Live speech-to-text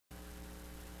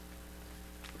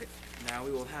Now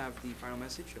we will have the final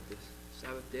message of this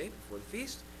Sabbath day before the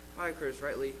feast by Curtis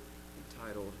Whiteley,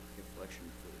 entitled Reflection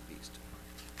for the Feast.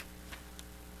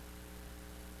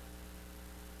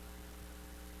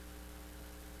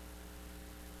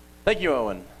 Thank you,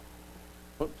 Owen.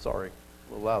 Oops, sorry.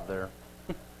 A little loud there.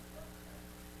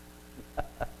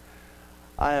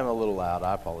 I am a little loud.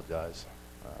 I apologize.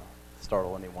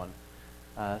 Startle anyone.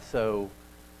 So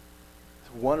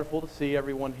it's wonderful to see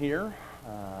everyone here.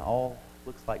 All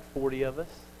looks like 40 of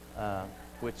us,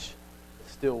 which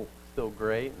is still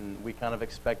great. And we kind of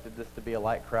expected this to be a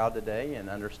light crowd today, and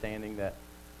understanding that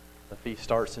the feast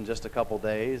starts in just a couple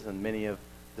days, and many have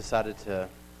decided to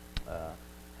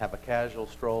have a casual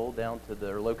stroll down to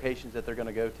their locations that they're going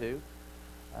to go to.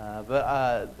 But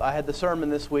I had the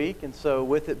sermon this week, and so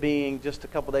with it being just a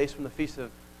couple days from the Feast of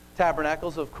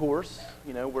Tabernacles, of course,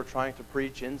 we're trying to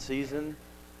preach in season.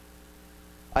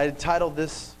 I entitled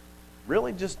this,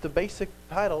 really just the basic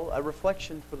title, A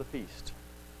Reflection for the Feast.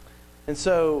 And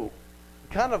so,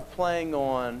 kind of playing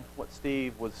on what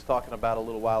Steve was talking about a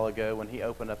little while ago when he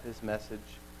opened up his message,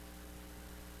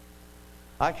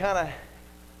 I kind of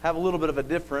have a little bit of a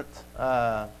different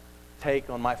take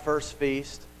on my first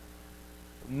feast.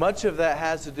 Much of that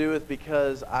has to do with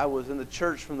because I was in the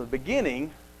church from the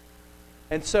beginning,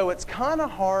 and so it's kind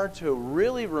of hard to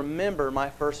really remember my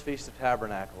first Feast of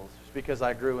Tabernacles just because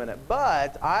I grew in it.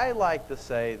 But I like to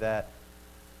say that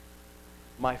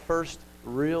my first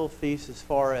real feast as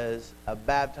far as a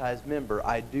baptized member,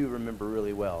 I do remember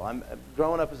really well. I'm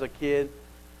growing up as a kid,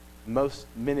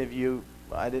 many of you,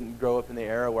 I didn't grow up in the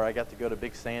era where I got to go to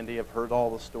Big Sandy. I've heard all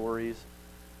the stories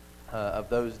of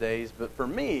those days. But for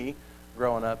me,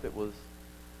 growing up, it was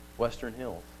Western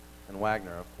Hills and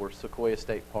Wagner. Of course, Sequoia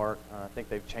State Park. I think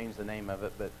they've changed the name of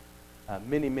it, but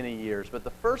many, many years. But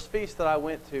the first feast that I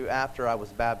went to after I was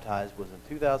baptized was in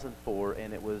 2004,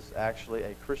 and it was actually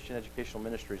a Christian Educational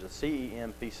Ministries, a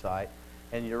CEM feast site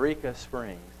in Eureka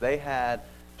Springs. They had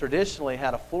traditionally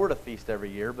had a Florida feast every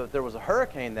year, but there was a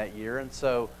hurricane that year, and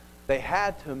so they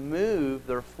had to move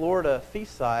their Florida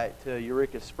feast site to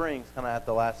Eureka Springs kind of at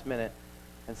the last minute.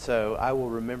 And so I will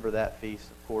remember that feast,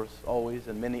 of course, always,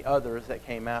 and many others that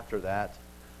came after that.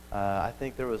 I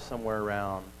think there was somewhere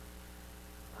around,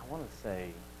 I want to say,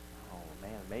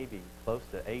 maybe close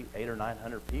to 800 or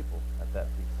 900 people at that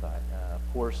feast site. Of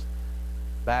course,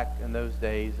 back in those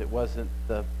days, it wasn't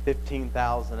the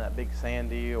 15,000 at Big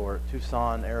Sandy or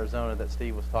Tucson, Arizona that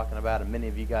Steve was talking about, and many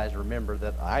of you guys remember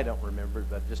that I don't remember,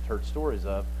 but I've just heard stories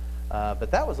of.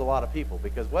 But that was a lot of people,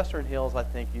 because Western Hills, I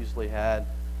think, usually had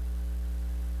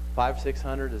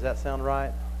 500-600. Does that sound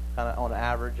right? Kind of on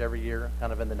average every year,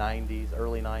 kind of in the 90s,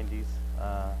 early 90s,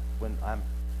 when I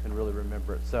can really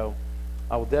remember it. So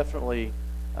I will definitely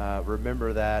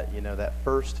remember that, that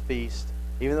first feast.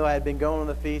 Even though I had been going on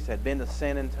the feast, I had been to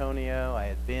San Antonio, I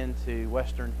had been to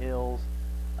Western Hills,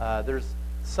 there's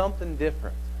something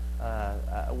different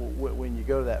when you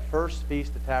go to that first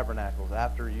Feast of Tabernacles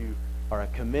after you are a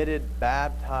committed,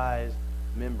 baptized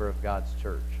member of God's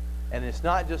church. And it's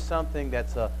not just something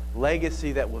that's a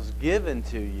legacy that was given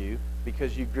to you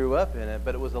because you grew up in it,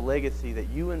 but it was a legacy that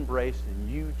you embraced and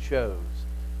you chose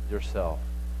yourself.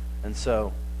 And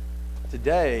so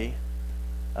today,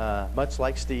 much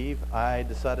like Steve, I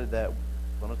decided that I'm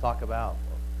going to talk about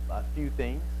a few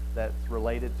things that's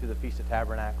related to the Feast of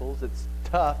Tabernacles. It's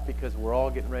tough because we're all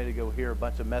getting ready to go hear a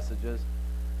bunch of messages.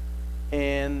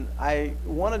 And I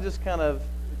want to just kind of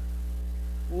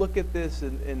look at this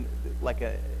and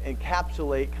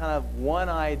encapsulate kind of one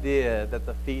idea that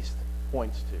the feast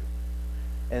points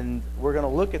to. And we're going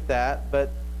to look at that, but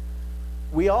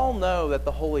we all know that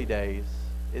the holy days,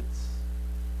 it's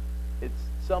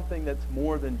something that's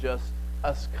more than just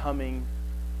us coming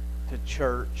to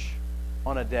church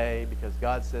on a day because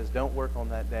God says don't work on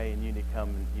that day and you need to come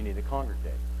and you need to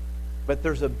congregate. But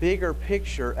there's a bigger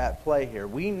picture at play here.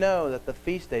 We know that the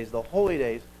feast days, the holy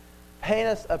days, paint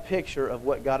us a picture of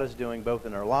what God is doing both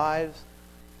in our lives,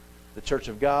 the church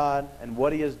of God, and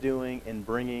what He is doing in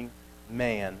bringing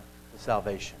man to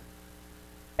salvation.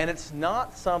 And it's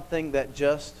not something that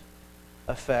just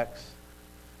affects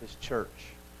His church.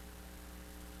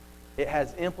 It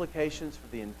has implications for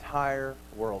the entire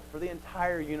world, for the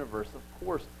entire universe. Of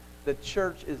course, the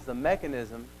church is the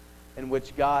mechanism in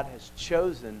which God has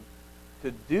chosen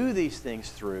to do these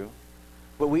things through,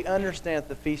 but we understand that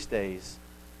the feast days,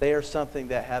 they are something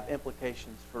that have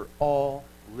implications for all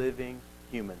living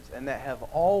humans and that have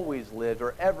always lived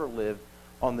or ever lived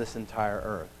on this entire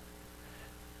earth.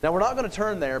 Now, we're not going to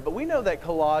turn there, but we know that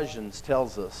Colossians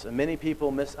tells us, and many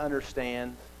people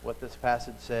misunderstand what this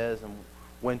passage says, and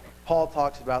when Paul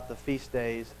talks about the feast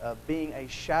days of being a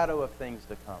shadow of things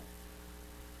to come.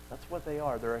 That's what they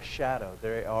are. They're a shadow.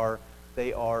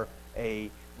 They are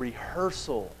a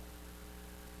rehearsal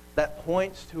that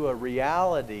points to a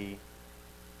reality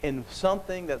in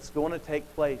something that's going to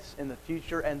take place in the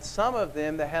future, and some of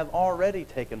them that have already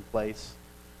taken place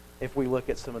if we look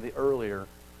at some of the earlier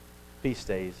feast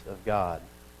days of God.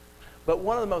 But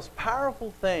one of the most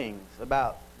powerful things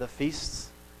about the feasts,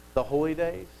 the holy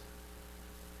days,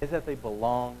 is that they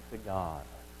belong to God.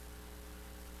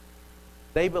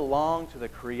 They belong to the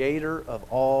Creator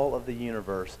of all of the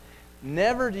universe.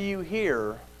 Never do you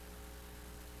hear,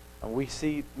 and we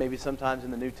see maybe sometimes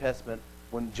in the New Testament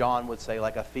when John would say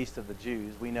like a feast of the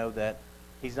Jews, we know that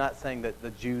he's not saying that the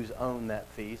Jews own that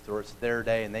feast or it's their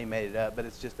day and they made it up, but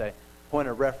it's just a point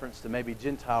of reference to maybe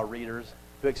Gentile readers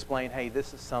to explain, hey,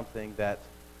 this is something that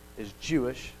is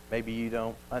Jewish. Maybe you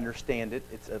don't understand it.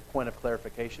 It's a point of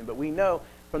clarification. But we know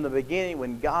from the beginning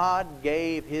when God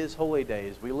gave His holy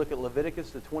days, we look at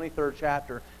Leviticus, the 23rd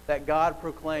chapter, that God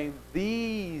proclaimed,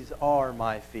 these are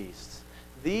my feasts.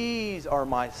 These are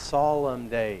my solemn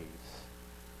days,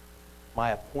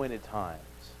 my appointed times.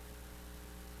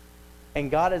 And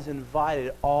God has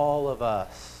invited all of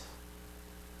us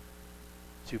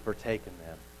to partake in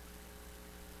them.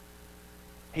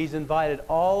 He's invited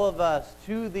all of us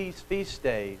to these feast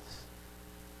days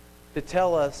to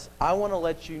tell us, I want to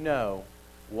let you know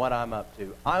what I'm up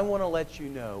to. I want to let you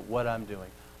know what I'm doing.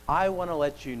 I want to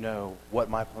let you know what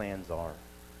my plans are.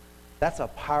 That's a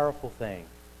powerful thing.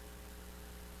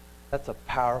 That's a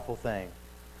powerful thing.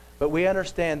 But we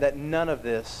understand that none of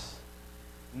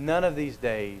these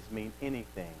days mean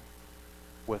anything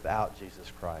without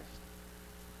Jesus Christ.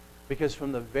 Because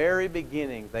from the very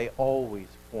beginning, they always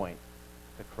point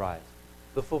to Christ.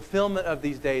 The fulfillment of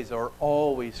these days are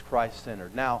always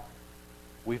Christ-centered. Now,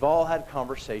 we've all had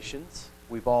conversations.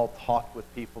 We've all talked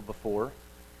with people before.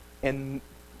 And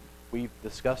we've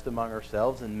discussed among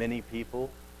ourselves, and many people,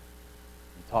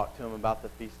 you talk to them about the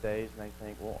feast days, and they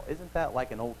think, well, isn't that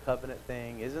like an old covenant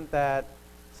thing? Isn't that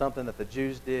something that the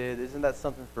Jews did? Isn't that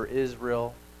something for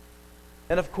Israel?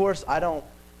 And of course, I don't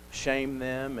shame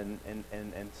them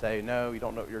and say, no, you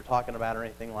don't know what you're talking about or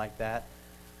anything like that.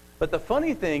 But the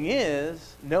funny thing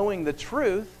is, knowing the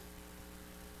truth,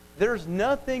 there's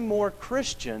nothing more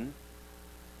Christian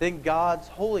than God's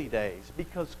holy days,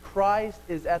 because Christ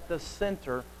is at the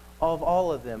center of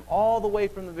all of them, all the way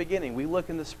from the beginning. We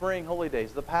look in the spring holy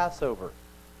days, the Passover.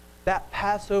 That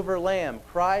Passover lamb,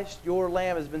 Christ, your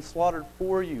lamb, has been slaughtered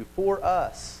for you, for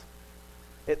us.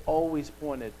 It always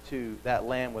pointed to that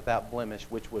lamb without blemish,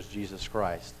 which was Jesus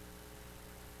Christ.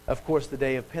 Of course, the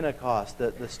day of Pentecost,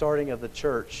 the starting of the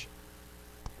church.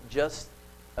 Just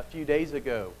a few days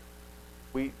ago,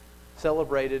 we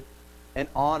celebrated and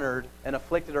honored and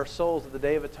afflicted our souls at the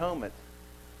Day of Atonement.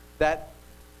 That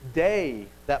day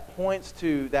that points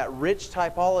to that rich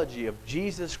typology of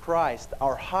Jesus Christ,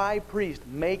 our high priest,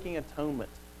 making atonement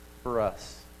for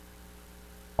us.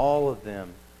 All of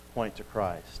them point to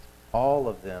Christ. All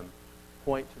of them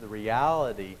point to the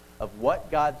reality of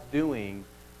what God's doing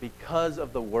because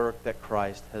of the work that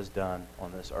Christ has done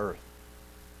on this earth.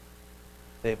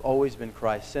 They have always been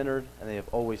Christ-centered, and they have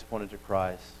always pointed to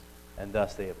Christ, and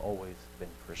thus they have always been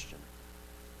Christian.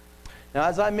 Now,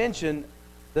 as I mentioned,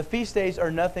 the feast days are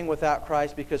nothing without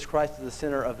Christ because Christ is the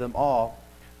center of them all.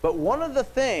 But one of the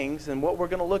things, and what we're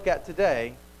going to look at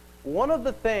today, one of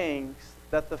the things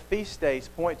that the feast days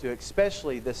point to,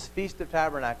 especially this Feast of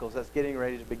Tabernacles that's getting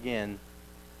ready to begin,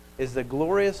 is the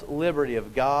glorious liberty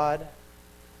of God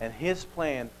and His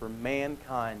plan for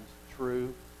mankind's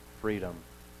true freedom.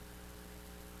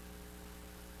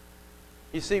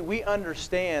 You see, we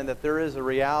understand that there is a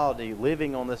reality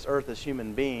living on this earth as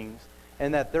human beings,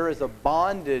 and that there is a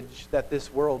bondage that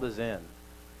this world is in.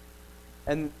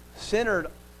 And centered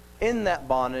in that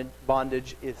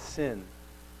bondage is sin,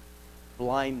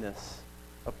 blindness,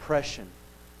 oppression.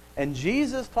 And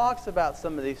Jesus talks about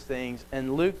some of these things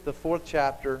in Luke, the 4th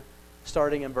chapter,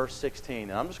 starting in verse 16.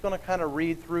 And I'm just going to kind of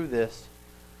read through this,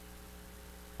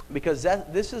 because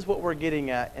this is what we're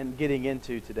getting at and getting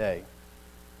into today.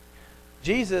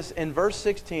 Jesus, in verse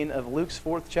 16 of Luke's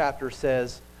 4th chapter,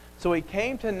 says, so he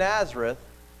came to Nazareth,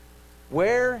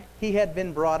 where he had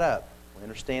been brought up. We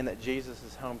understand that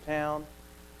Jesus' hometown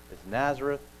is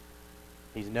Nazareth.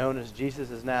 He's known as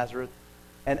Jesus of Nazareth.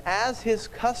 And as his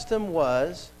custom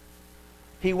was,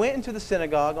 he went into the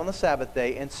synagogue on the Sabbath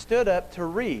day and stood up to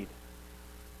read.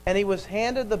 And he was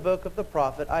handed the book of the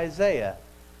prophet Isaiah.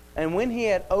 And when he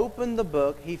had opened the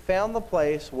book, he found the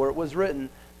place where it was written,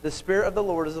 the Spirit of the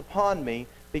Lord is upon me,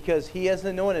 because He has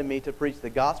anointed me to preach the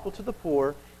gospel to the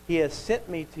poor. He has sent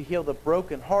me to heal the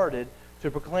brokenhearted, to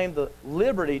proclaim the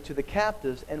liberty to the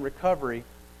captives and recovery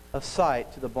of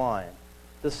sight to the blind,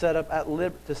 to set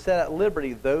at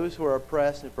liberty those who are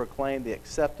oppressed, and proclaim the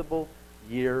acceptable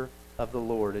year of the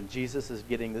Lord. And Jesus is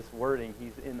getting this wording.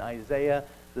 He's in Isaiah,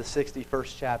 the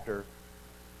 61st chapter,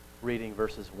 reading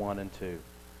verses 1 and 2.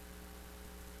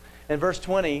 In verse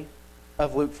 20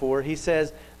 of Luke 4, he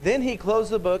says, "Then he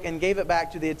closed the book and gave it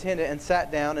back to the attendant and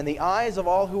sat down, and the eyes of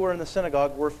all who were in the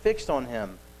synagogue were fixed on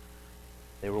him."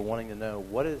 They were wanting to know,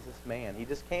 what is this man? He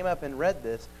just came up and read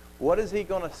this. What is he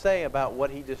going to say about what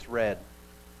he just read?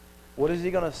 What is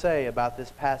he going to say about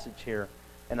this passage here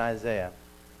in Isaiah?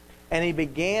 And he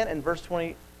began, in verse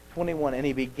 21, and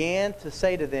he began to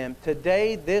say to them,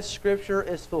 "Today this scripture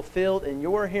is fulfilled in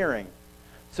your hearing."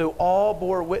 So all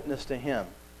bore witness to him,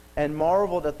 and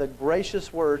marveled at the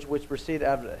gracious words which proceeded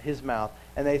out of his mouth.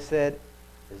 And they said,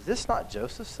 "Is this not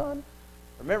Joseph's son?"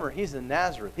 Remember, he's in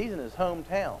Nazareth. He's in his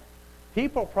hometown.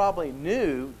 People probably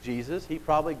knew Jesus. He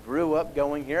probably grew up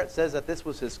going here. It says that this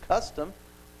was his custom,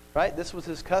 right? This was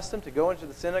his custom to go into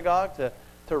the synagogue,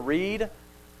 to read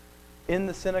in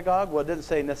the synagogue. Well, it didn't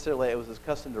say necessarily it was his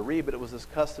custom to read, but it was his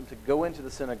custom to go into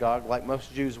the synagogue like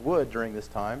most Jews would during this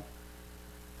time.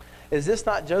 "Is this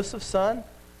not Joseph's son?"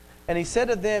 And he said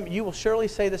to them, "You will surely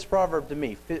say this proverb to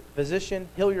me, 'Physician,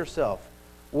 heal yourself.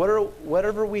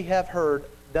 Whatever we have heard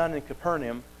done in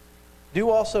Capernaum, do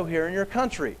also here in your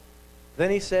country.' Then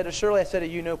he said, 'Surely I say to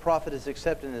you, no prophet is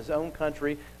accepted in his own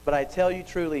country. But I tell you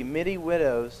truly, many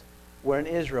widows were in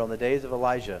Israel in the days of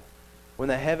Elijah, when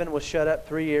the heaven was shut up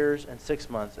 3 years and 6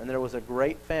 months, and there was a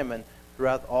great famine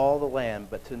throughout all the land.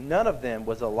 But to none of them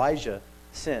was Elijah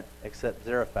sent, except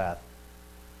Zarephath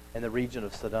in the region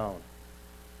of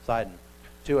Sidon,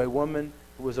 to a woman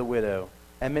who was a widow.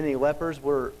 And many lepers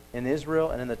were in Israel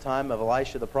and in the time of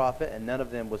Elisha the prophet, and none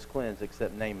of them was cleansed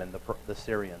except Naaman the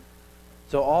Syrian.'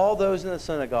 So all those in the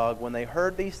synagogue, when they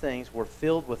heard these things, were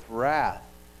filled with wrath,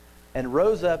 and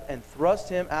rose up and thrust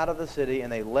him out of the city, and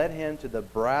they led him to the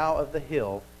brow of the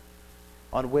hill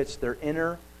on which their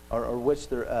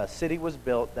city was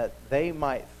built, that they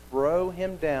might throw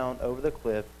him down over the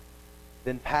cliff.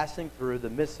 Then passing through the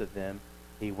midst of them,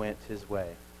 he went his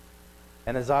way."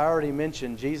 And as I already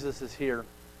mentioned, Jesus is here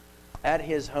at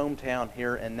his hometown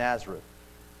here in Nazareth.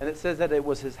 And it says that it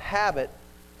was his habit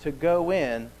to go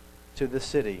in to the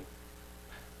city.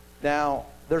 Now,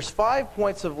 there's 5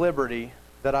 points of liberty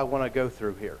that I want to go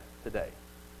through here today.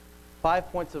 5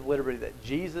 points of liberty that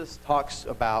Jesus talks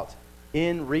about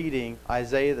in reading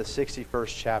Isaiah the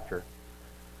 61st chapter.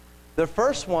 The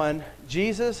first one,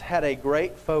 Jesus had a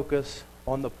great focus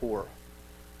on the poor.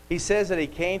 He says that he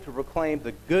came to proclaim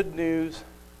the good news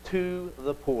to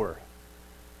the poor.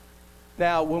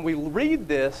 Now, when we read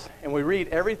this and we read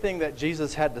everything that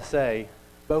Jesus had to say,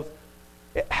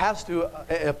 it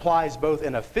applies both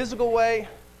in a physical way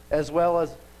as well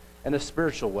as in a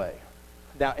spiritual way.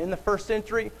 Now, in the first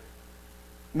century,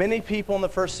 many people in the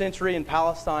first century in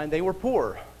Palestine, they were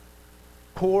poor.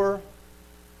 Poor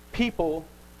people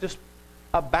just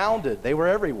abounded. They were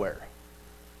everywhere.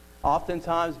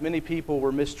 Oftentimes, many people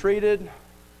were mistreated,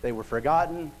 they were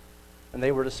forgotten, and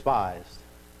they were despised.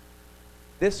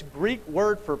 This Greek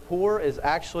word for poor is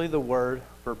actually the word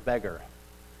for beggar.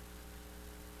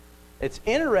 It's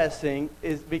interesting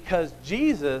is because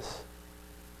Jesus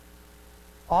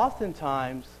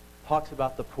oftentimes talks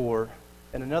about the poor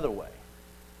in another way,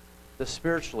 the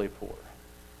spiritually poor.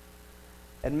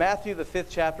 In Matthew, the 5th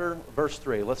chapter, verse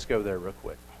 3, let's go there real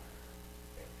quick.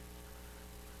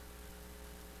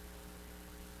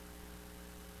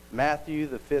 Matthew,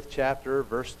 the 5th chapter,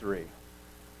 verse 3.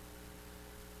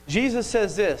 Jesus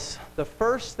says this. The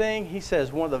first thing he says,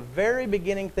 one of the very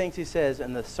beginning things he says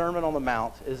in the Sermon on the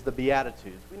Mount is the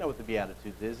Beatitudes. We know what the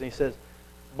Beatitudes is. And he says,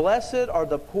 "Blessed are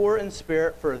the poor in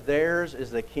spirit, for theirs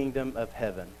is the kingdom of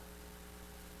heaven."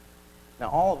 Now,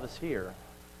 all of us here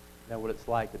know what it's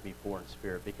like to be poor in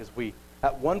spirit, because we,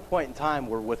 at one point in time,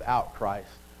 were without Christ.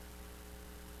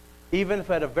 Even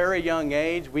if at a very young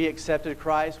age we accepted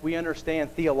Christ, we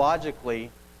understand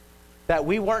theologically that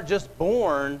we weren't just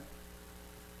born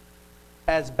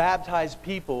as baptized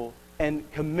people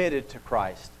and committed to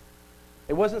Christ.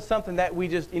 It wasn't something that we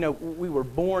just, we were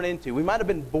born into. We might have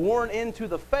been born into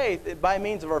the faith by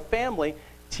means of our family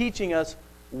teaching us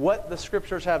what the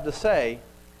Scriptures have to say,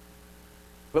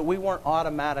 but we weren't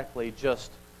automatically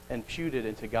just imputed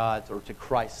into God's or to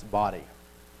Christ's body.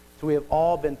 So we have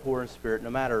all been poor in spirit. No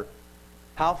matter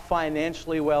how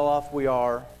financially well off we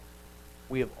are,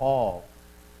 we have all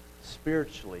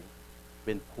spiritually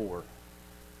been poor.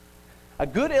 A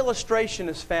good illustration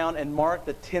is found in Mark,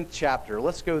 the 10th chapter.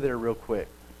 Let's go there real quick.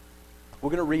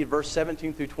 We're going to read verse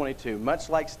 17 through 22. Much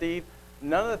like Steve,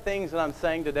 none of the things that I'm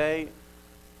saying today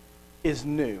is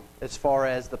new as far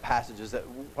as the passages. That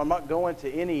I'm not going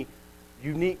to any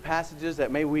unique passages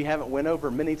that maybe we haven't went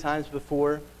over many times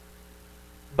before.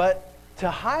 But to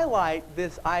highlight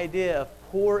this idea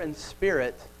of poor in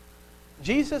spirit,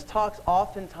 Jesus talks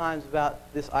oftentimes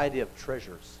about this idea of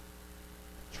treasures.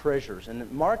 Treasures. And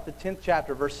in Mark, the 10th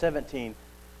chapter, verse 17,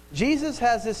 Jesus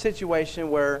has this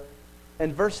situation where,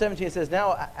 in verse 17 it says,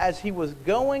 "Now as he was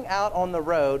going out on the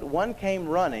road, one came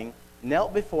running,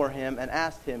 knelt before him, and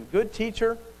asked him, 'Good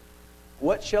teacher,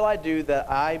 what shall I do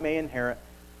that I may inherit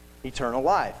eternal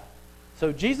life?'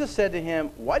 So Jesus said to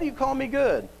him, 'Why do you call me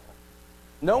good?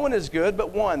 No one is good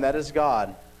but one, that is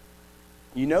God.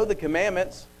 You know the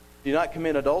commandments. Do not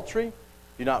commit adultery.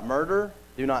 Do not murder.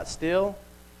 Do not steal.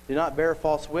 Do not bear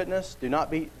false witness. Do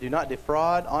not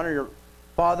defraud. Honor your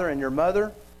father and your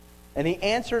mother.' And he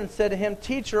answered and said to him,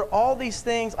 'Teacher, all these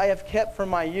things I have kept from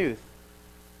my youth.'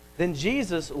 Then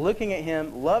Jesus, looking at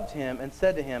him, loved him and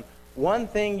said to him, 'One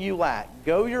thing you lack.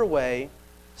 Go your way,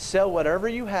 sell whatever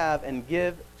you have, and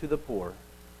give to the poor,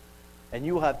 and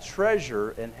you will have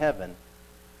treasure in heaven.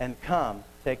 And come,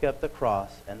 take up the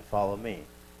cross and follow me.'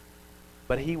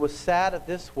 But he was sad at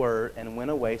this word and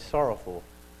went away sorrowful,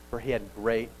 for he had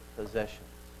great possessions."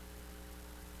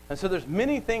 And so there's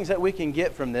many things that we can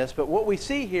get from this, but what we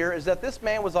see here is that this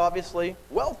man was obviously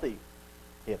wealthy.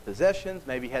 He had possessions,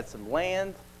 maybe he had some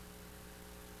land.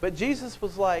 But Jesus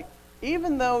was like,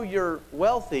 even though you're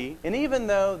wealthy, and even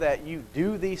though that you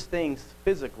do these things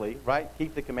physically, right,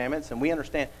 keep the commandments, and we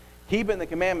understand keeping the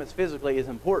commandments physically is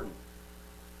important.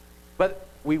 But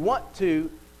we want to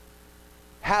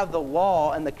have the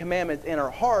law and the commandments in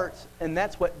our hearts, and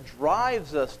that's what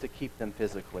drives us to keep them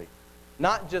physically.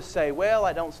 Not just say, well,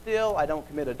 I don't steal, I don't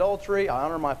commit adultery, I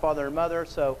honor my father and mother,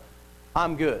 so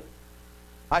I'm good.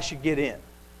 I should get in.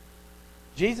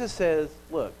 Jesus says,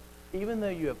 look, even though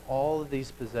you have all of these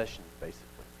possessions,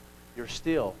 basically, you're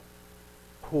still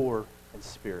poor in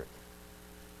spirit.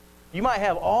 You might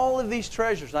have all of these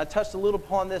treasures, and I touched a little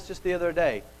upon this just the other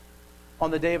day on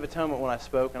the Day of Atonement when I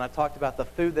spoke, and I talked about the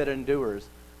food that endures.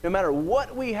 No matter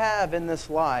what we have in this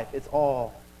life, it's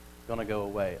all going to go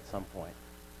away at some point.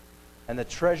 And the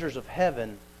treasures of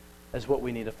heaven is what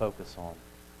we need to focus on.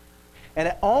 And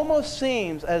it almost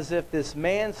seems as if this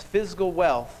man's physical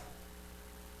wealth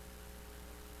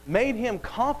made him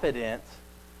confident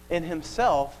in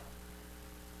himself,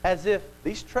 as if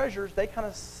these treasures, they kind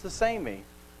of sustain me.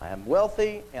 I am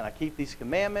wealthy, and I keep these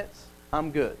commandments. I'm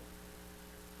good.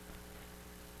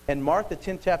 In Mark, the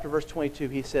 10th chapter, verse 22,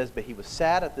 he says, "But he was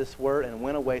sad at this word and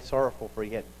went away sorrowful, for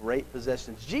he had great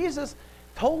possessions." Jesus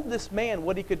told this man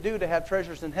what he could do to have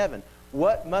treasures in heaven.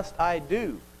 What must I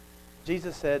do?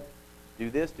 Jesus said, do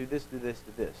this, do this, do this,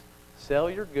 do this. Sell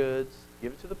your goods,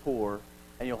 give it to the poor,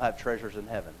 and you'll have treasures in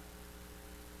heaven.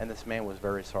 And this man was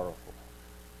very sorrowful.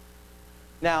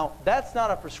 Now, that's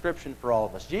not a prescription for all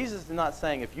of us. Jesus is not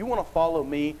saying, if you want to follow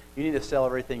me, you need to sell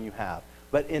everything you have.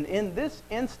 But in this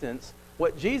instance,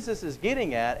 what Jesus is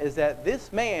getting at is that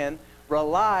this man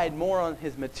relied more on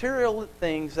his material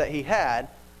things that he had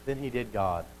than he did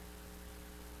God.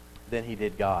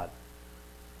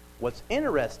 What's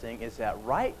interesting is that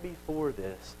right before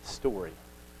this story,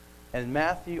 in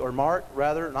Mark,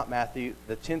 the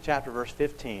 10th chapter, verse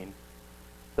 15,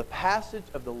 the passage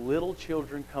of the little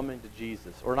children coming to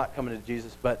Jesus, or not coming to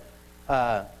Jesus, but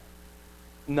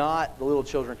not the little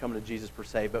children coming to Jesus per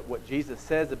se, but what Jesus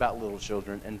says about little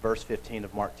children in verse 15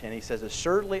 of Mark 10. He says,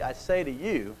 "Assuredly I say to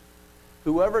you,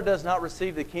 whoever does not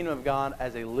receive the kingdom of God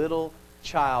as a little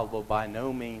child will by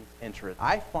no means enter it."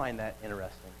 I find that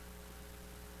interesting,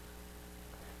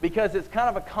 because it's kind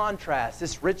of a contrast.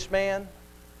 This rich man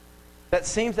that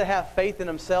seems to have faith in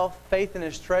himself, faith in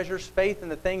his treasures, faith in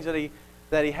the things that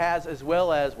he has, as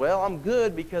well as, well, I'm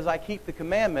good because I keep the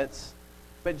commandments.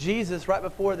 But Jesus, right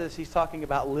before this, he's talking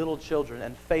about little children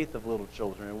and faith of little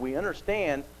children. And we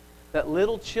understand that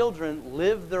little children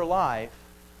live their life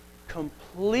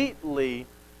completely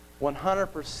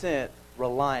 100%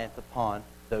 reliant upon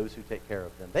those who take care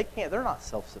of them. They're not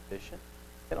self-sufficient.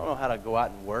 They don't know how to go out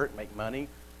and work, make money,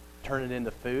 turn it into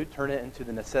food, turn it into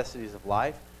the necessities of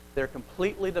life. They're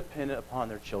completely dependent upon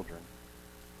their children.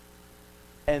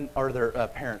 Or their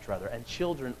parents, rather. And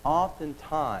children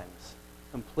oftentimes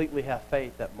completely have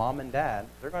faith that mom and dad,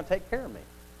 they're going to take care of me.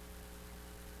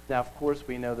 Now, of course,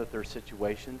 we know that there are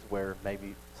situations where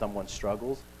maybe someone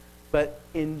struggles. But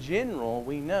in general,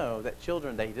 we know that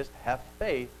children, they just have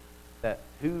faith that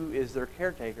who is their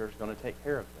caretaker is going to take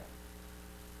care of them.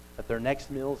 That their next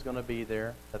meal is going to be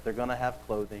there, that they're going to have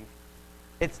clothing.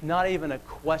 It's not even a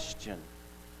question.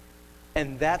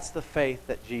 And that's the faith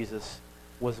that Jesus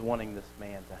was wanting this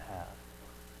man to have.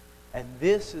 And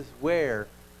this is where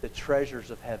the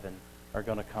treasures of heaven are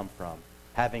going to come from,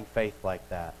 having faith like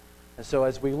that. And so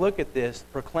as we look at this,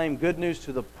 proclaim good news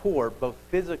to the poor, both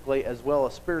physically as well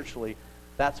as spiritually,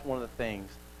 that's one of the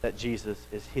things that Jesus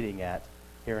is hitting at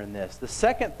here in this. The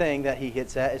second thing that he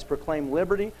hits at is proclaim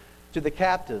liberty to the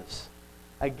captives.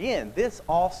 Again, this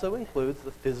also includes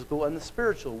the physical and the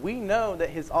spiritual. We know that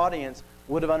his audience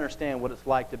would have understood what it's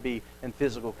like to be in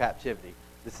physical captivity.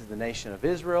 This is the nation of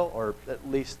Israel, or at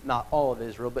least not all of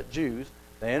Israel, but Jews.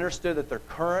 They understood that their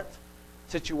current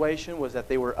situation was that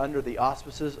they were under the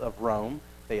auspices of Rome.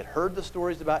 They had heard the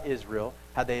stories about Israel,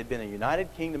 how they had been a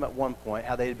united kingdom at one point,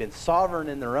 how they had been sovereign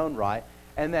in their own right,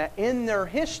 and that in their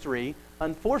history,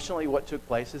 unfortunately, what took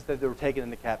place is that they were taken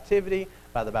into captivity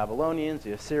by the Babylonians,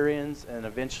 the Assyrians, and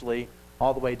eventually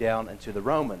all the way down into the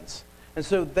Romans. And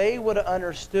so they would have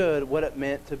understood what it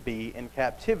meant to be in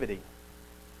captivity.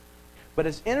 But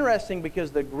it's interesting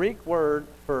because the Greek word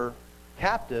for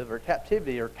captive or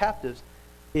captivity or captives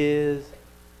is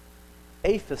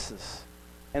aphesis.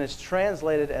 And it's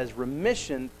translated as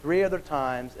remission 3 other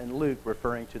times in Luke,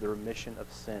 referring to the remission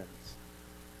of sins.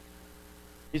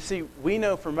 You see, we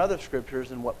know from other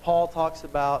scriptures and what Paul talks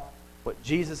about, what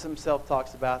Jesus himself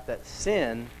talks about, that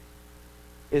sin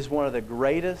is one of the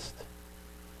greatest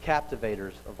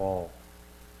captivators of all.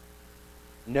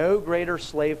 No greater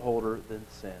slaveholder than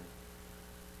sin.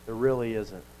 There really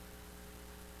isn't.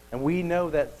 And we know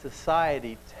that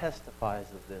society testifies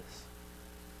of this.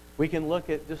 We can look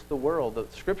at just the world. The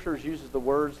Scriptures uses the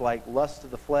words like lust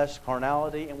of the flesh,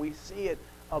 carnality, and we see it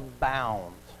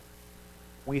abound.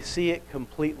 We see it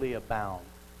completely abound.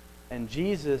 And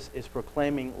Jesus is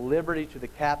proclaiming liberty to the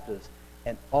captives.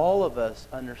 And all of us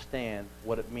understand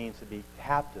what it means to be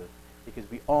captive, because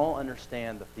we all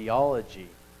understand the theology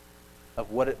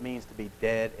of what it means to be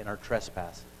dead in our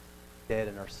trespasses, dead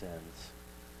in our sins.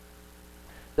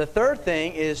 The third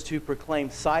thing is to proclaim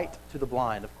sight to the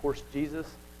blind. Of course, Jesus,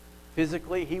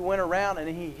 physically, he went around and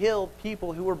he healed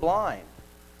people who were blind.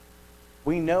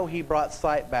 We know he brought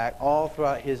sight back all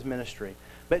throughout his ministry.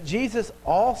 But Jesus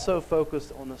also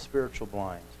focused on the spiritual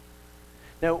blind.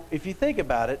 Now, if you think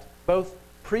about it, both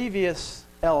previous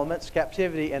elements,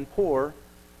 captivity and poor,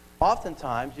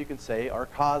 oftentimes, you can say, are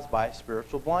caused by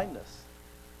spiritual blindness.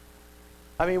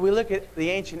 I mean, we look at the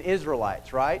ancient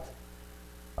Israelites, right?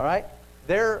 All right?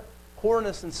 Their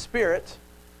poorness in spirit,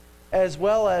 as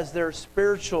well as their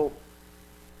spiritual,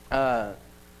 their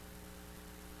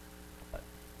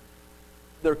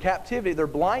captivity, their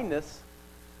blindness,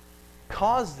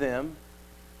 caused them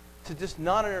to just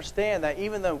not understand that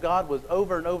even though God was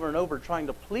over and over and over trying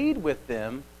to plead with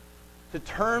them to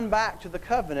turn back to the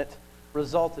covenant,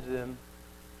 resulted in them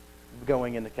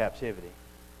going into captivity.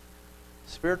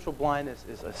 Spiritual blindness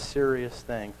is a serious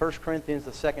thing. 1 Corinthians,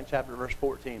 the 2nd chapter, verse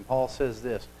 14, Paul says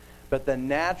this, "But the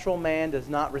natural man does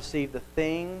not receive the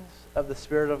things of the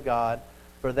Spirit of God,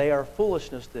 for they are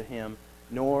foolishness to him,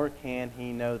 nor can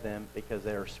he know them, because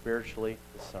they are spiritually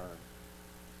discerned."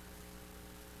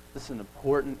 This is an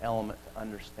important element to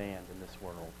understand in this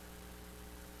world.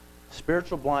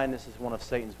 Spiritual blindness is one of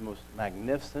Satan's most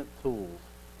magnificent tools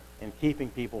in keeping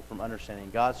people from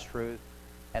understanding God's truth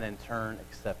and in turn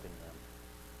accepting them.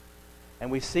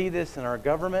 And we see this in our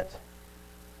government.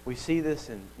 We see this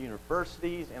in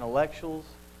universities, intellectuals.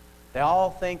 They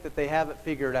all think that they have it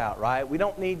figured out, right? We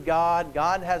don't need God.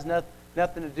 God has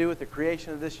nothing to do with the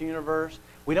creation of this universe.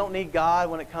 We don't need God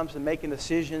when it comes to making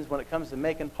decisions, when it comes to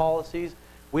making policies.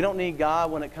 We don't need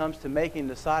God when it comes to making,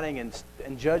 deciding,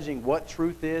 and judging what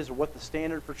truth is or what the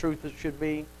standard for truth should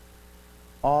be.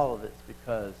 All of it's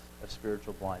because of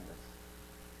spiritual blindness,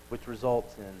 which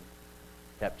results in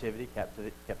captivity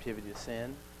to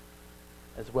sin,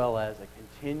 as well as a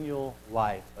continual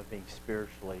life of being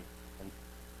spiritually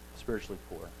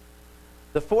poor.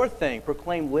 The fourth thing,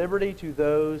 proclaim liberty to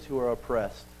those who are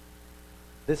oppressed.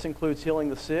 This includes healing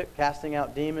the sick, casting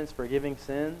out demons, forgiving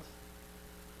sins.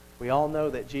 We all know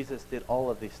that Jesus did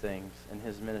all of these things in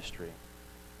his ministry.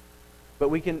 But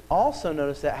we can also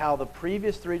notice that how the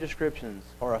previous 3 descriptions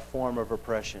are a form of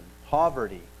oppression.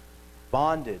 Poverty,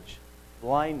 bondage,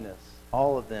 blindness,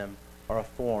 all of them are a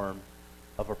form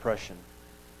of oppression.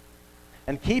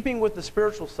 And keeping with the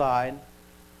spiritual side,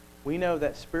 we know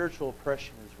that spiritual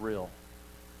oppression is real.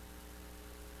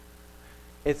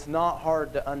 It's not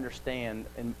hard to understand,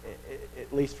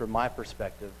 at least from my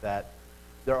perspective, that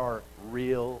there are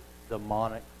real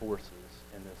demonic forces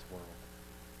in this world.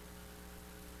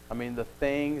 I mean, the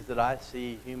things that I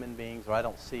see human beings, or I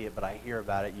don't see it, but I hear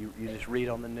about it, you just read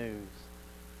on the news.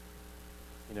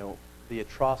 You know, the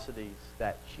atrocities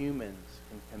that humans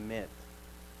can commit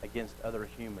against other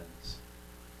humans.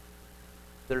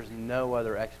 There's no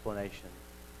other explanation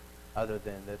other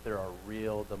than that there are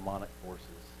real demonic forces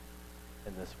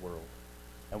in this world.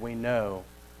 And we know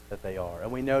that they are.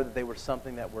 And we know that they were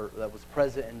something that was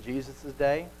present in Jesus'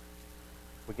 day.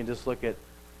 We can just look at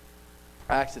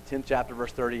Acts the 10th chapter,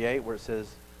 verse 38, where it says,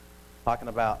 talking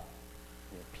about,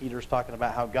 Peter's talking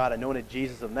about how God anointed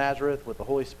Jesus of Nazareth with the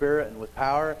Holy Spirit and with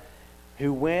power,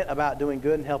 who went about doing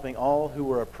good and helping all who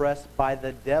were oppressed by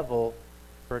the devil,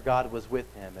 for God was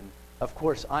with him. And of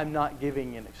course, I'm not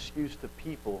giving an excuse to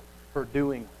people for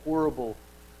doing horrible,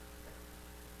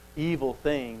 evil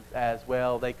things as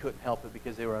well. They couldn't help it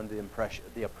because they were under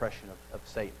the oppression of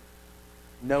Satan.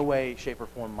 No way, shape, or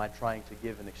form am I trying to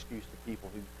give an excuse to people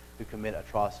who commit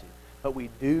atrocity. But we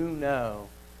do know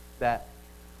that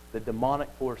the demonic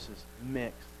forces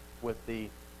mixed with the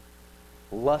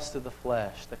lust of the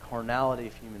flesh, the carnality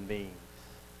of human beings,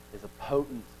 is a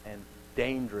potent and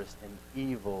dangerous and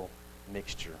evil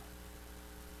mixture.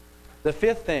 The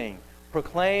fifth thing,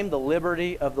 proclaim the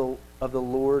liberty of the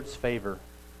Lord's favor.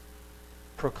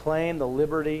 Proclaim the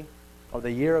liberty or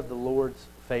the year of the Lord's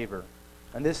favor.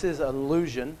 And this is an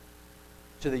allusion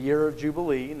to the year of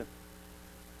Jubilee. And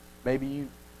maybe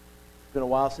it's been a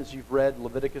while since you've read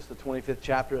Leviticus, the 25th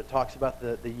chapter. It talks about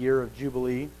the year of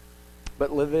Jubilee.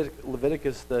 But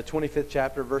Leviticus, the 25th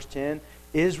chapter, verse 10,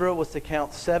 Israel was to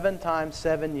count 7 times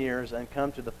 7 years and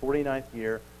come to the 49th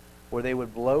year, where they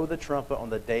would blow the trumpet on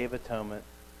the Day of Atonement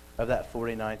of that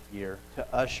 49th year to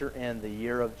usher in the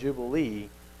year of Jubilee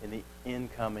in the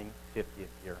incoming 50th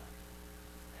year.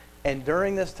 And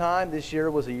during this time, this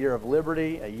year was a year of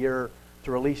liberty, a year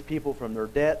to release people from their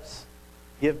debts,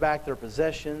 give back their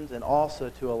possessions, and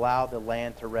also to allow the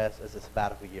land to rest as a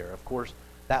sabbatical year. Of course,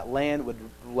 that land would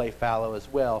lay fallow as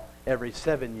well every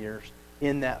 7 years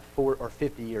in that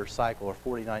 50-year cycle or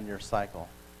 49-year cycle.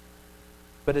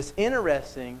 But it's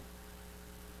interesting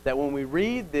that when we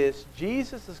read this,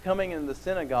 Jesus is coming into the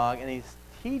synagogue and he's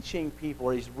teaching people,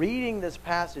 or he's reading this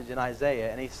passage in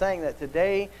Isaiah, and he's saying that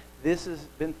today this has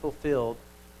been fulfilled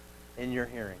in your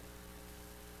hearing.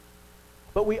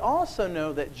 But we also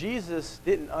know that Jesus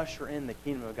didn't usher in the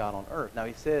kingdom of God on earth. Now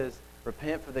he says,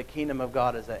 repent for the kingdom of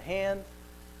God is at hand.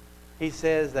 He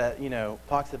says that,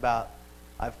 talks about,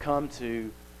 I've come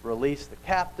to release the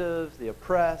captives, the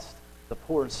oppressed, the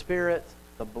poor in spirit,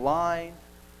 the blind.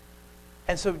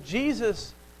 And so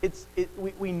Jesus,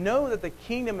 we know that the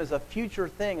kingdom is a future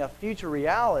thing, a future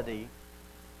reality,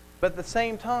 but at the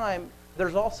same time,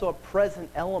 there's also a present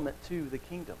element to the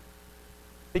kingdom.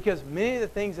 Because many of the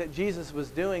things that Jesus was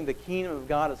doing, the kingdom of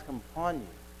God has come upon you.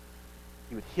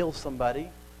 He would heal somebody,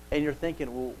 and you're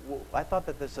thinking, well, I thought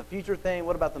that this is a future thing.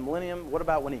 What about the millennium? What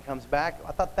about when he comes back?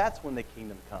 I thought that's when the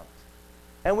kingdom comes.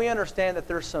 And we understand that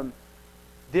there's some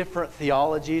different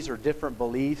theologies or different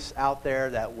beliefs out there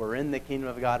that we're in the kingdom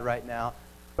of God right now.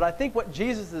 But I think what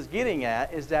Jesus is getting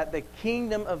at is that the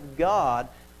kingdom of God,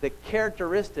 the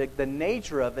characteristic, the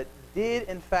nature of it, did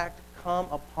in fact come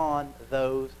upon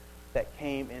those that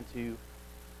came into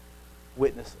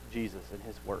witness Jesus and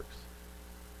his works.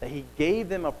 That he gave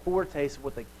them a foretaste of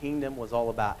what the kingdom was all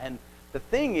about. And the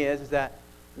thing is that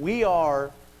we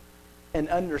are an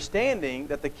understanding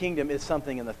that the kingdom is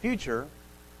something in the future,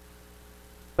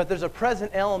 but there's a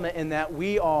present element in that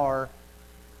we are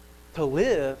to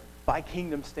live by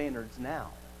kingdom standards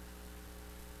now.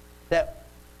 That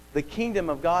the kingdom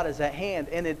of God is at hand,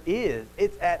 and it is.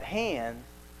 It's at hand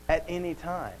at any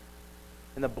time.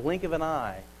 In the blink of an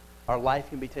eye, our life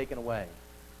can be taken away.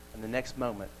 And the next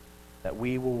moment that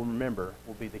we will remember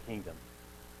will be the kingdom.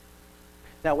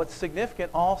 Now, what's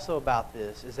significant also about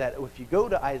this is that if you go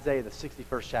to Isaiah, the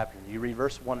 61st chapter, and you read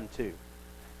verse 1 and 2,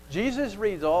 Jesus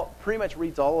pretty much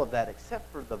reads all of that except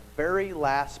for the very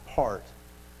last part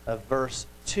of verse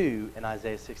 2 in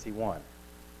Isaiah 61.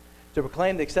 To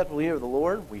proclaim the acceptable year of the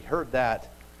Lord, we heard that,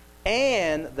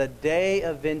 and the day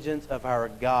of vengeance of our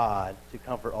God, to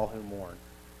comfort all who mourn.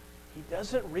 He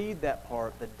doesn't read that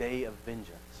part, the day of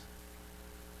vengeance.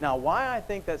 Now, why I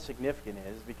think that's significant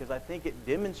is because I think it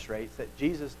demonstrates that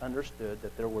Jesus understood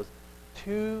that there was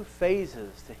 2 phases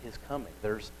to his coming.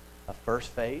 There's a first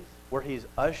phase where he's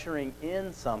ushering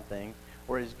in something,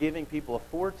 or he's giving people a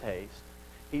foretaste.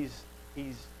 He's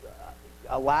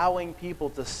allowing people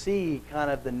to see kind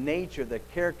of the nature, the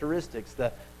characteristics,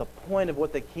 the point of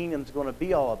what the kingdom's going to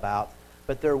be all about.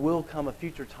 But there will come a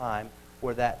future time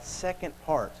where that second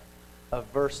part of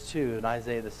verse 2 in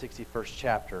Isaiah, the 61st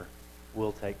chapter,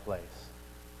 will take place.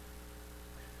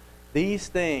 These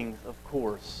things, of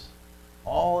course,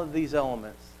 all of these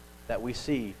elements that we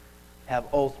see have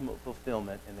ultimate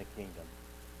fulfillment in the kingdom.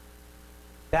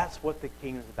 That's what the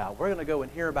kingdom is about. We're going to go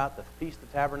and hear about the Feast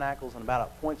of Tabernacles and about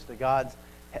it points to God's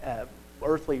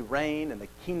earthly reign and the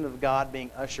kingdom of God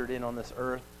being ushered in on this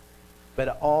earth. But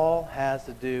it all has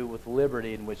to do with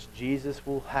liberty in which Jesus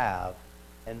will have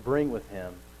and bring with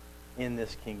him in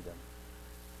this kingdom.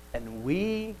 And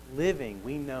we living,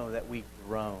 we know that we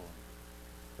groan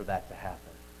for that to happen.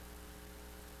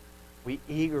 We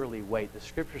eagerly wait. The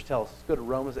scriptures tell us, let's go to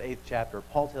Romans 8th chapter.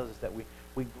 Paul tells us that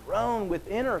we groan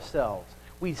within ourselves.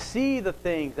 We see the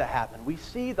things that happen. We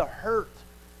see the hurt.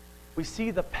 We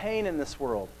see the pain in this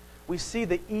world. We see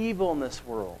the evil in this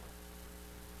world.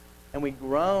 And we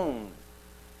groan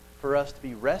for us to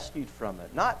be rescued from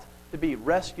it. Not to be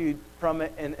rescued from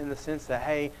it in the sense that,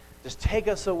 hey, just take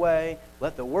us away,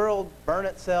 let the world burn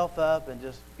itself up, and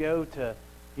just go to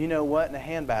you-know-what in a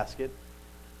handbasket.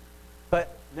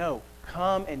 But no,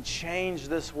 come and change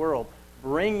this world.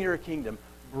 Bring your kingdom.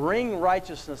 Bring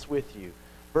righteousness with you.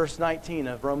 Verse 19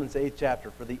 of Romans 8th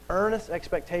chapter. For the earnest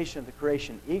expectation of the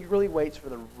creation eagerly waits for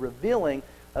the revealing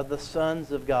of the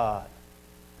sons of God.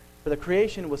 For the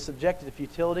creation was subjected to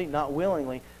futility, not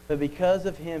willingly, but because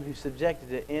of him who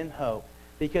subjected it in hope.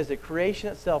 Because the creation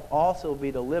itself also will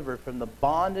be delivered from the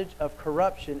bondage of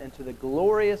corruption into the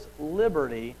glorious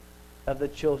liberty of the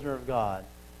children of God.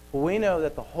 For we know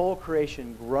that the whole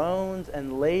creation groans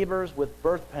and labors with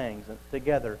birth pangs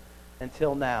together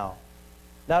until now.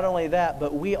 Not only that,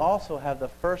 but we also have the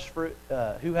first fruit,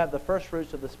 who have the first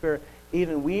fruits of the Spirit,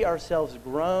 even we ourselves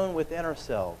groan within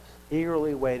ourselves,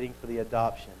 eagerly waiting for the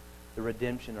adoption, the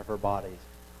redemption of our bodies.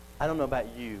 I don't know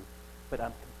about you, but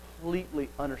I completely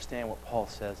understand what Paul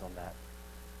says on that.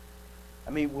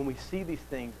 I mean, when we see these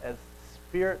things as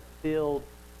Spirit-filled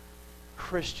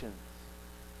Christians,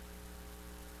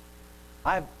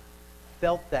 I've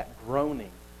felt that groaning,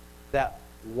 that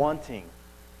wanting,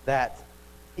 that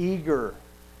eager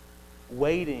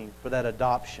waiting for that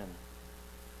adoption,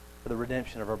 for the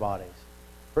redemption of our bodies.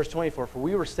 Verse 24, for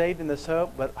we were saved in this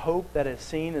hope, but hope that is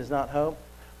seen is not hope.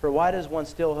 For why does one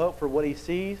still hope for what he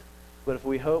sees? But if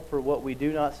we hope for what we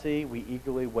do not see, we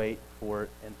eagerly wait for it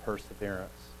in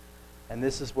perseverance. And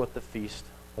this is what the feast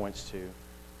points to.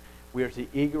 We are to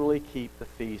eagerly keep the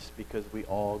feast because we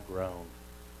all groan.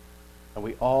 And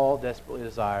we all desperately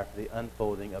desire for the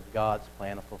unfolding of God's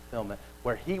plan of fulfillment,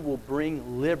 where he will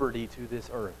bring liberty to this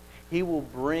earth. He will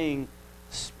bring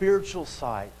spiritual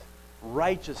sight,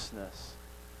 righteousness,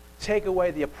 take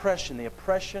away the oppression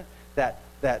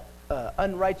that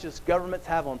unrighteous governments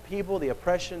have on people, the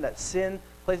oppression that sin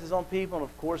places on people. And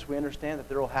of course, we understand that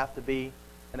there will have to be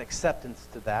an acceptance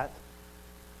to that.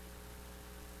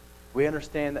 We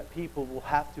understand that people will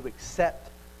have to accept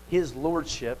his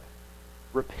lordship,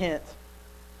 repent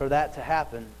for that to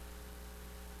happen.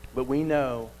 But we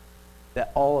know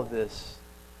that all of this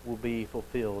will be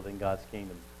fulfilled in God's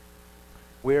kingdom.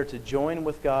 We are to join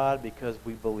with God because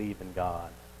we believe in God.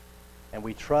 And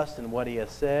we trust in what he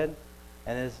has said,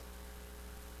 and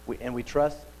we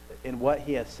trust in what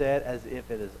he has said as if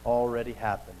it has already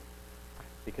happened.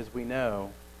 Because we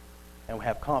know and we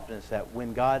have confidence that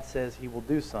when God says he will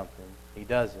do something, he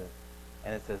does it.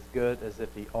 And it's as good as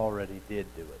if he already did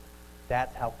do it.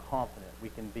 That's how confident we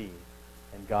can be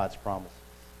in God's promises.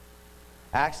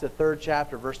 Acts, the 3rd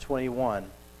chapter, verse 21.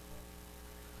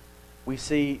 We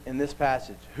see in this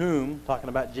passage, whom, talking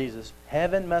about Jesus,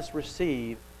 heaven must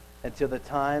receive until the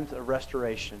times of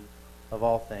restoration of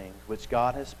all things, which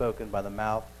God has spoken by the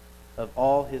mouth of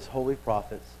all his holy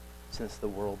prophets since the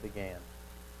world began.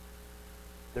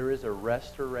 There is a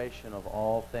restoration of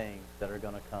all things that are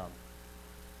going to come.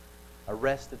 A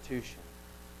restitution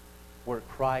where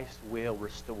Christ will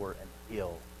restore and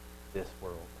heal this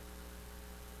world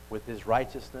with his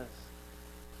righteousness,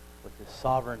 with his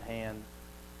sovereign hand.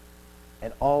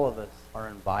 And all of us are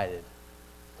invited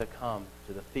to come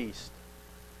to the feast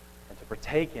and to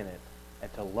partake in it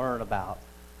and to learn about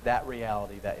that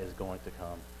reality that is going to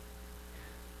come.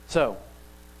 So,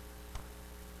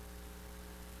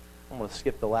 I'm going to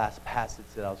skip the last passage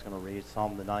that I was going to read,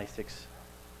 Psalm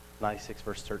 96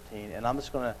 verse 13. And I'm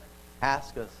just going to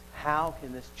ask us, how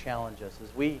can this challenge us?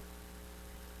 As we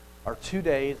are 2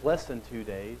 days, less than 2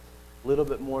 days, a little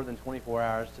bit more than 24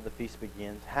 hours till the feast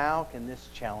begins, how can this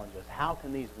challenge us? How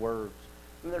can these words?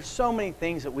 I mean, there's so many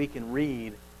things that we can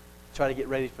read to try to get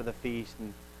ready for the feast,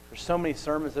 and there's so many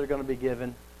sermons that are going to be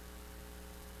given.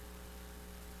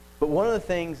 But one of the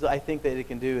things that I think that it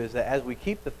can do is that as we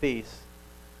keep the feast,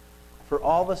 for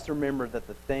all of us to remember that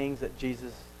the things that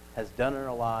Jesus has done in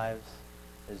our lives,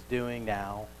 is doing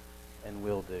now, and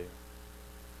will do.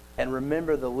 And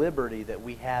remember the liberty that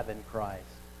we have in Christ.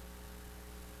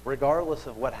 Regardless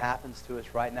of what happens to us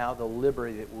right now, the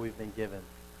liberty that we've been given.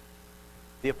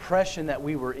 The oppression that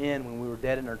we were in when we were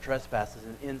dead in our trespasses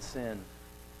and in sin.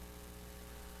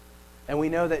 And we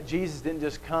know that Jesus didn't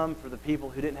just come for the people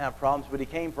who didn't have problems, but he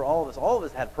came for all of us. All of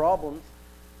us had problems.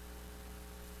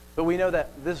 But we know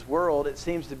that this world, it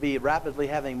seems to be rapidly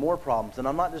having more problems. And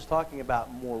I'm not just talking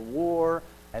about more war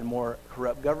and more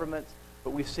corrupt governments,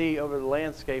 but we see over the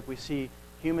landscape, we see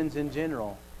humans in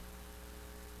general,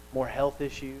 more health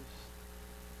issues,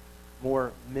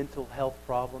 more mental health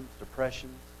problems, depression,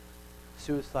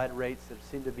 suicide rates that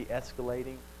seem to be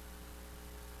escalating.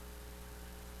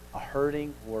 A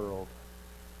hurting world.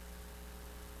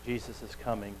 Jesus is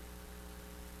coming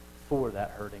for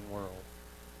that hurting world.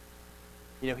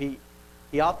 You know,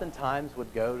 he oftentimes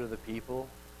would go to the people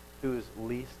who is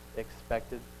least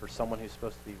expected for someone who's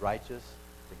supposed to be righteous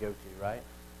to go to, right?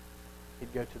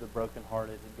 He'd go to the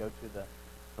brokenhearted. He'd go to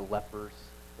the lepers,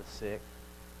 the sick,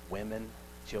 women,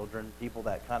 children, people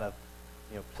that kind of,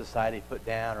 society put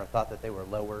down or thought that they were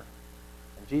lower.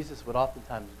 And Jesus would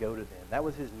oftentimes go to them. That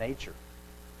was his nature.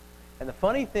 And the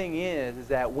funny thing is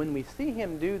that when we see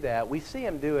him do that, we see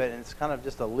him do it, and it's kind of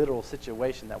just a literal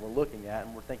situation that we're looking at,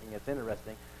 and we're thinking it's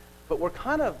interesting. But we're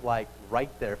kind of like right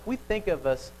there. If we think of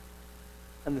us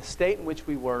in the state in which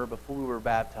we were before we were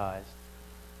baptized,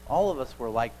 all of us were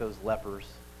like those lepers.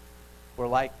 We're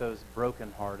like those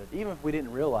brokenhearted, even if we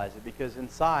didn't realize it, because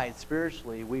inside,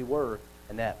 spiritually, we were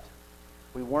inept.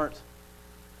 We weren't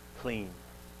clean.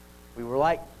 We were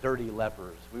like dirty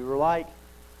lepers. We were like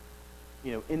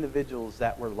individuals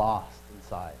that were lost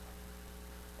inside.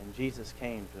 And Jesus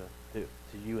came to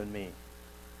you and me.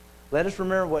 Let us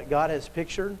remember what God has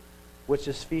pictured, which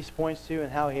this feast points to,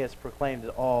 and how he has proclaimed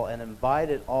it all and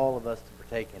invited all of us to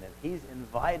partake in it. He's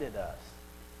invited us.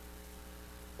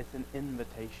 It's an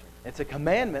invitation. It's a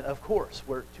commandment, of course.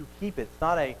 We're to keep it. It's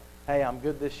not a, hey, I'm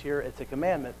good this year. It's a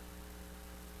commandment,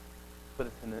 but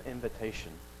it's an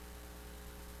invitation.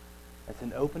 It's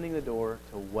an opening the door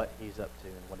to what he's up to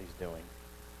and what he's doing.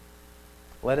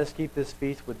 Let us keep this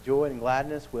feast with joy and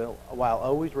gladness while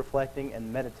always reflecting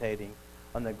and meditating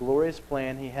on the glorious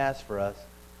plan he has for us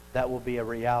that will be a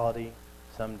reality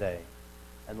someday.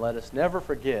 And let us never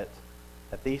forget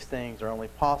that these things are only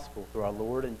possible through our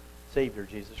Lord and Savior,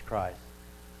 Jesus Christ,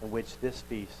 in which this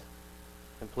feast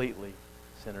completely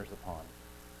centers upon.